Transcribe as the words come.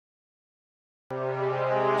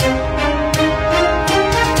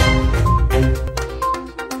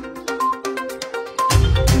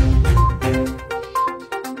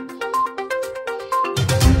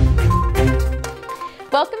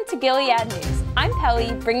Gilead News. I'm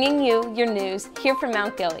Peli, bringing you your news here from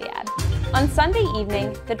Mount Gilead. On Sunday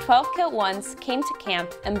evening, the 12 Kilt Ones came to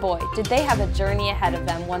camp, and boy, did they have a journey ahead of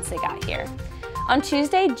them once they got here. On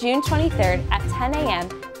Tuesday, June 23rd at 10 a.m.,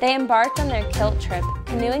 they embarked on their kilt trip,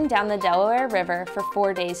 canoeing down the Delaware River for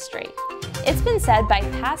 4 days straight. It's been said by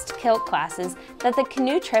past kilt classes that the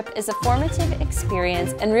canoe trip is a formative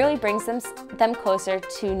experience and really brings them closer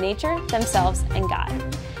to nature, themselves, and God.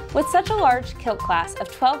 With such a large kilt class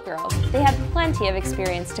of 12 girls, they had plenty of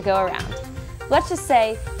experience to go around. Let's just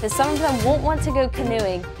say that some of them won't want to go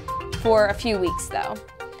canoeing for a few weeks though.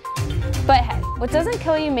 But hey, what doesn't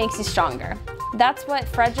kill you makes you stronger. That's what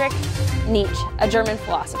Friedrich Nietzsche, a German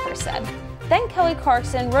philosopher, said. Then Kelly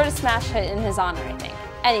Clarkson wrote a smash hit in his honor, I think.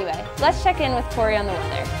 Anyway, let's check in with Kori on the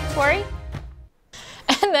weather. Kori?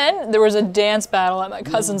 And then there was a dance battle at my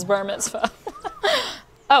cousin's bar mitzvah.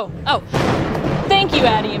 Oh. Thank you,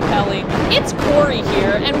 Addie and Peli. It's Kori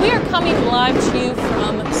here, and we are coming live to you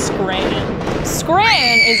from Scranton.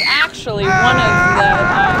 Scranton is actually one of the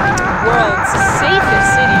world's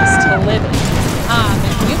safest cities to live in.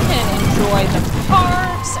 You can enjoy the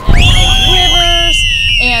parks and the rivers,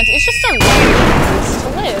 and it's just a lovely place to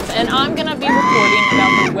live. And I'm going to be reporting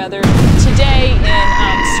about the weather today in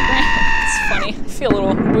Scranton. It's funny, I feel a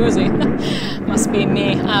little woozy. Must be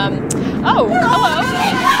me. Oh, hello.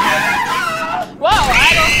 Whoa, I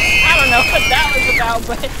don't know what that was about,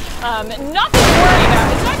 but nothing to worry about.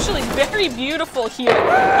 It's actually very beautiful here.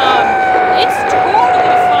 It's totally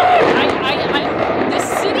fine. This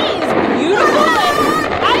city is beautiful,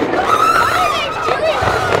 and what are they doing?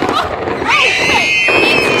 Oh, hey,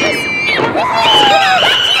 it's just, everything's gonna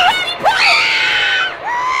let you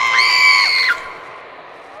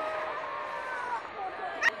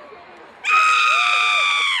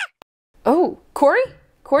Oh, Kori?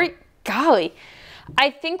 Golly, I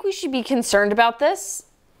think we should be concerned about this.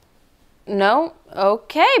 No?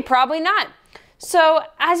 Okay, probably not. So,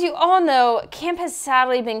 as you all know, camp has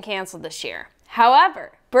sadly been canceled this year.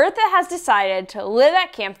 However, Bertha has decided to live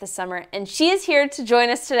at camp this summer, and she is here to join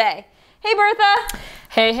us today. Hey, Bertha!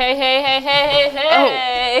 Hey.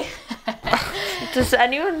 Oh. Does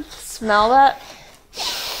anyone smell that?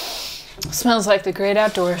 Smells like the great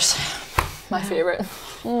outdoors. My favorite.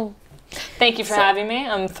 Thank you for having me.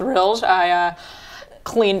 I'm thrilled. I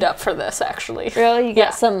cleaned up for this, actually. Really? You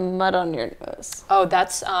got some mud on your nose. Oh,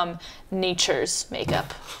 that's nature's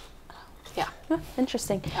makeup. Yeah.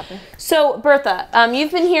 Interesting. So, Bertha,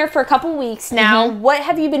 you've been here for a couple weeks now. What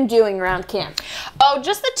have you been doing around camp? Oh,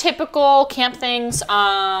 just the typical camp things.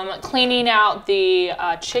 Cleaning out the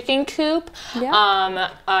chicken coop. Yeah.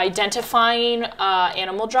 Identifying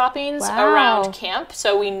animal droppings around camp,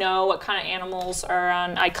 so we know what kind of animals are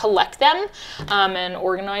on. I collect them and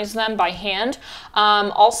organize them by hand.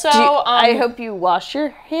 Also, I hope you wash your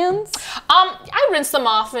hands. I rinse them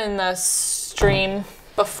off in the stream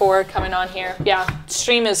before coming on here. Yeah,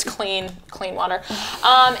 stream is clean water.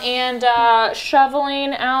 And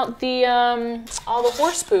shoveling out the all the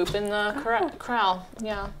horse poop in the corral.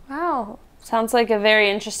 Yeah. Wow, sounds like a very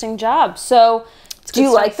interesting job. So, do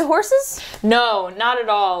you like the horses? No, not at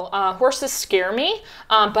all. Horses scare me.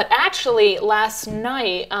 But actually, last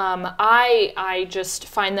night, I just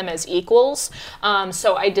find them as equals.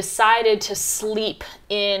 So I decided to sleep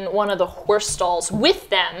in one of the horse stalls with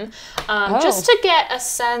them, just to get a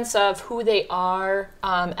sense of who they are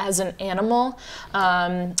as an animal.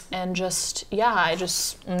 And just, I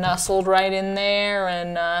just nestled right in there,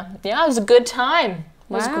 and it was a good time.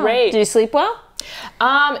 It was great. Do you sleep well?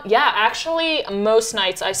 Yeah, actually, most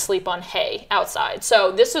nights I sleep on hay outside.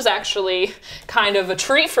 So this was actually kind of a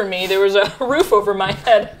treat for me. There was a roof over my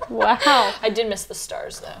head. Wow. I did miss the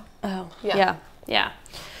stars, though. Oh, yeah.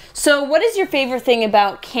 So what is your favorite thing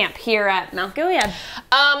about camp here at Mount Gilead?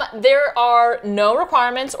 There are no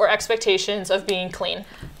requirements or expectations of being clean.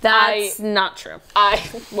 That's not true.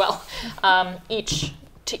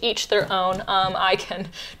 Each their own. I can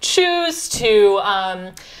choose to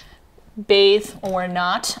bathe or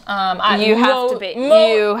not. You have to bathe.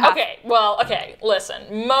 Okay,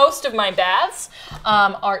 listen. Most of my baths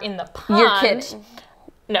are in the pond. You're kidding.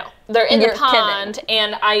 No, they're in the pond,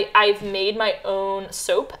 and I've made my own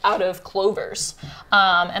soap out of clovers.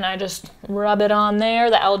 And I just rub it on there.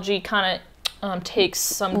 The algae kind of takes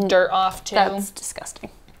some dirt off, too. That's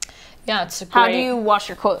disgusting. Yeah, it's great. How do you wash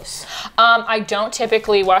your clothes? I don't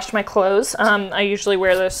typically wash my clothes. I usually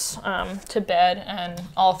wear this to bed and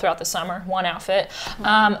all throughout the summer, one outfit.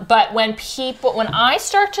 But when I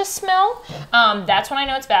start to smell, that's when I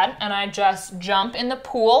know it's bad, and I just jump in the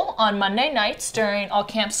pool on Monday nights during all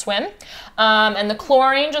camp swim. And the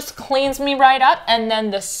chlorine just cleans me right up. And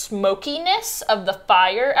then the smokiness of the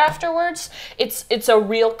fire afterwards, it's a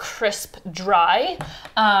real crisp dry,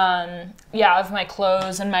 of my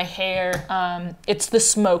clothes and my hair. It's the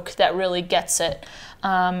smoke that really gets it.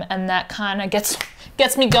 And that kind of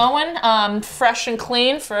gets me going, fresh and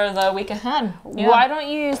clean for the week ahead. Yeah. Why don't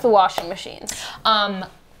you use the washing machines?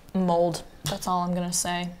 Mold. That's all I'm gonna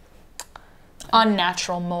say.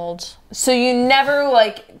 Unnatural mold. So you never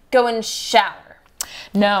like go and shower?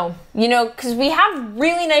 No. You know, because we have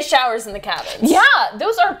really nice showers in the cabins. Yeah,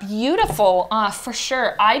 those are beautiful, for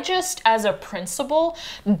sure. I just, as a principle,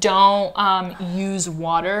 don't use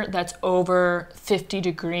water that's over 50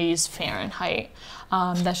 degrees Fahrenheit.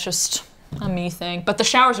 That's just a me thing. But the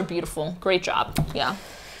showers are beautiful. Great job. Yeah.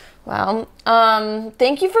 Well,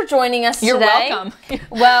 thank you for joining us You're today. welcome.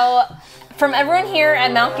 Well, from everyone here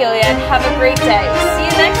at Mount Gilead, have a great day. See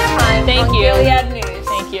you next time Thank on you. Gilead News.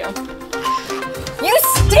 Thank you.